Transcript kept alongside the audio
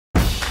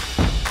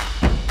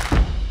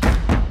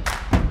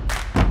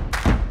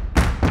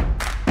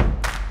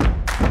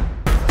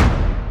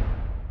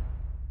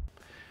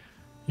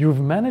You've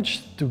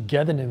managed to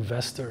get an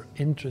investor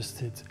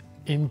interested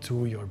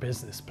into your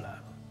business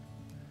plan.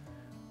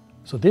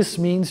 So this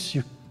means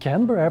you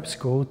can perhaps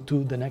go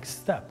to the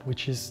next step,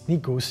 which is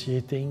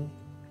negotiating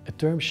a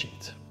term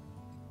sheet.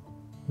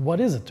 What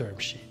is a term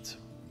sheet?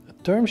 A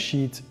term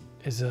sheet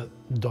is a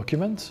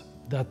document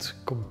that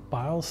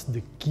compiles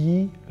the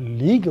key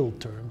legal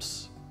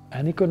terms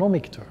and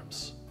economic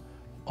terms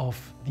of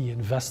the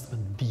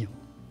investment deal.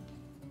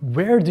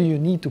 Where do you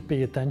need to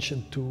pay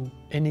attention to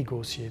in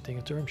negotiating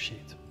a term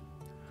sheet?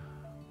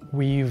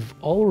 We've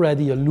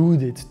already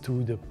alluded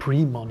to the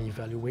pre-money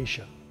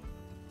valuation,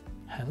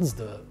 hence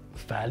the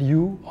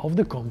value of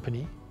the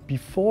company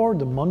before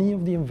the money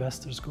of the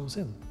investors goes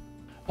in.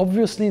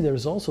 Obviously,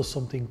 there's also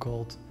something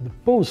called the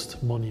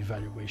post-money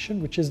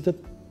valuation, which is the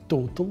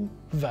total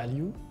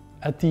value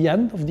at the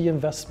end of the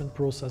investment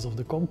process of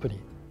the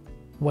company.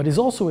 What is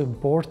also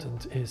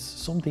important is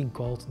something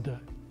called the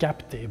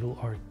cap table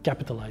or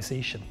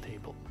capitalization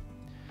table.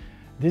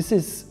 This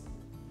is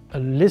a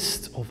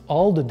list of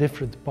all the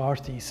different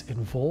parties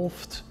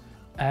involved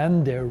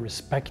and their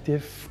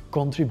respective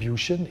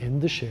contribution in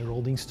the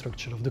shareholding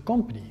structure of the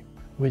company,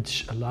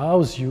 which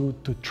allows you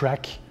to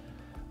track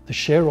the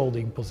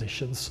shareholding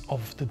positions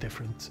of the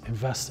different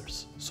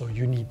investors. So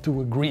you need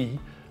to agree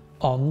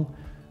on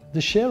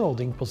the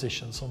shareholding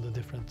positions on the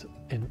different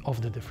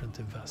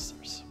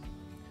investors.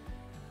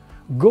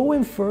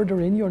 Going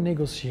further in your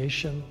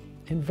negotiation,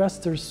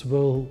 investors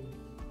will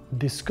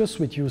discuss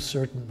with you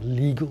certain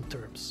legal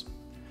terms.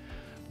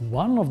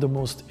 One of the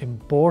most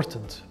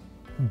important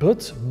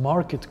but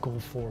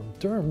market-conform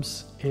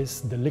terms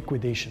is the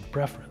liquidation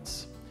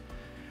preference.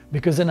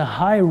 Because in a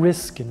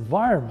high-risk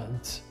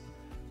environment,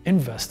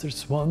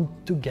 investors want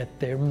to get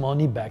their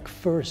money back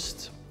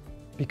first,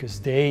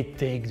 because they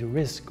take the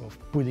risk of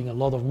putting a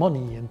lot of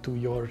money into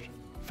your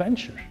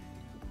venture.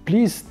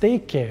 Please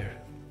take care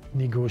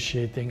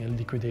negotiating a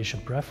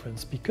liquidation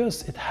preference,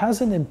 because it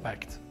has an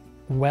impact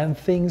when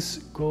things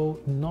go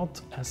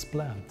not as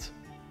planned.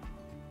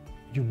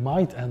 You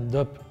might end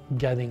up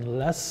getting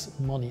less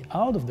money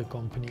out of the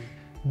company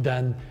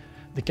than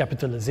the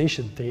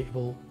capitalization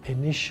table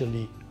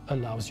initially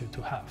allows you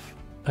to have.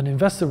 An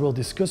investor will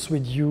discuss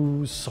with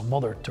you some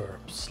other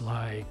terms,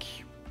 like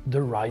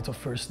the right of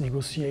first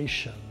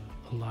negotiation,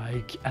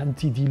 like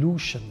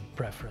anti-dilution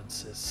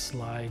preferences,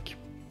 like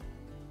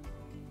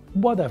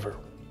whatever.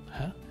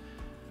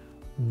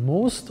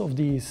 Most of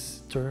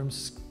these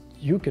terms,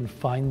 you can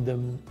find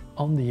them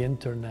on the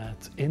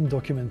internet, in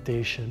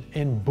documentation,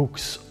 in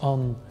books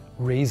on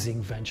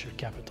raising venture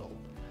capital.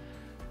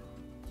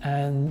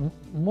 And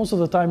most of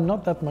the time,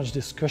 not that much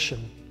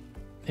discussion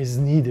is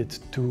needed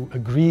to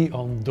agree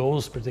on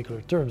those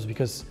particular terms,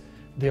 because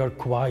they are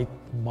quite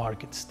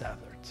market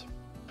standard.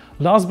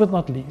 Last but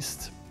not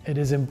least, it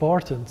is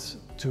important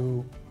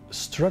to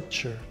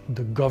structure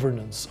the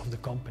governance of the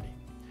company,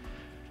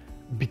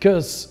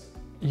 because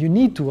you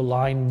need to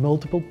align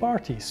multiple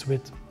parties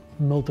with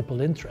multiple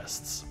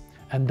interests,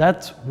 and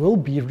that will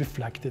be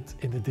reflected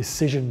in the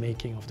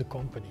decision-making of the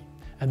company.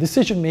 And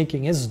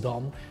decision-making is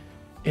done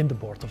in the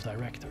board of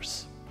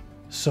directors.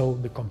 So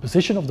the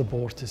composition of the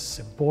board is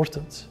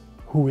important,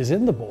 who is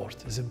in the board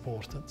is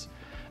important,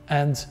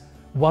 and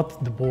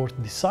what the board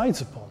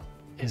decides upon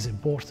is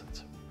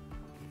important.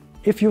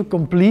 If you've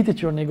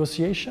completed your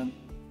negotiation,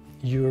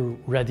 you're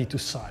ready to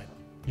sign.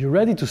 You're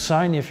ready to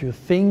sign if you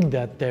think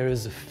that there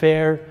is a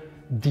fair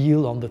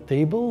deal on the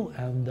table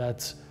and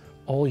that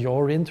all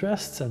your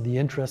interests and the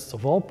interests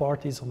of all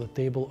parties on the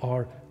table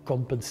are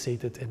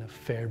compensated in a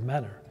fair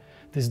manner.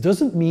 This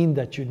doesn't mean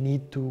that you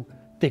need to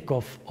tick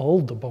off all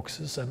the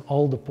boxes and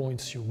all the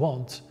points you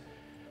want,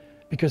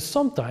 because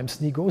sometimes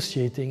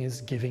negotiating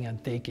is giving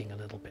and taking a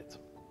little bit.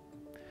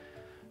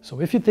 So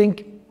if you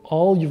think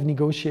all you've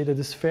negotiated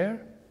is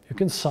fair, you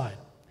can sign,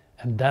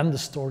 and then the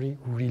story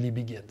really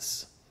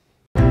begins.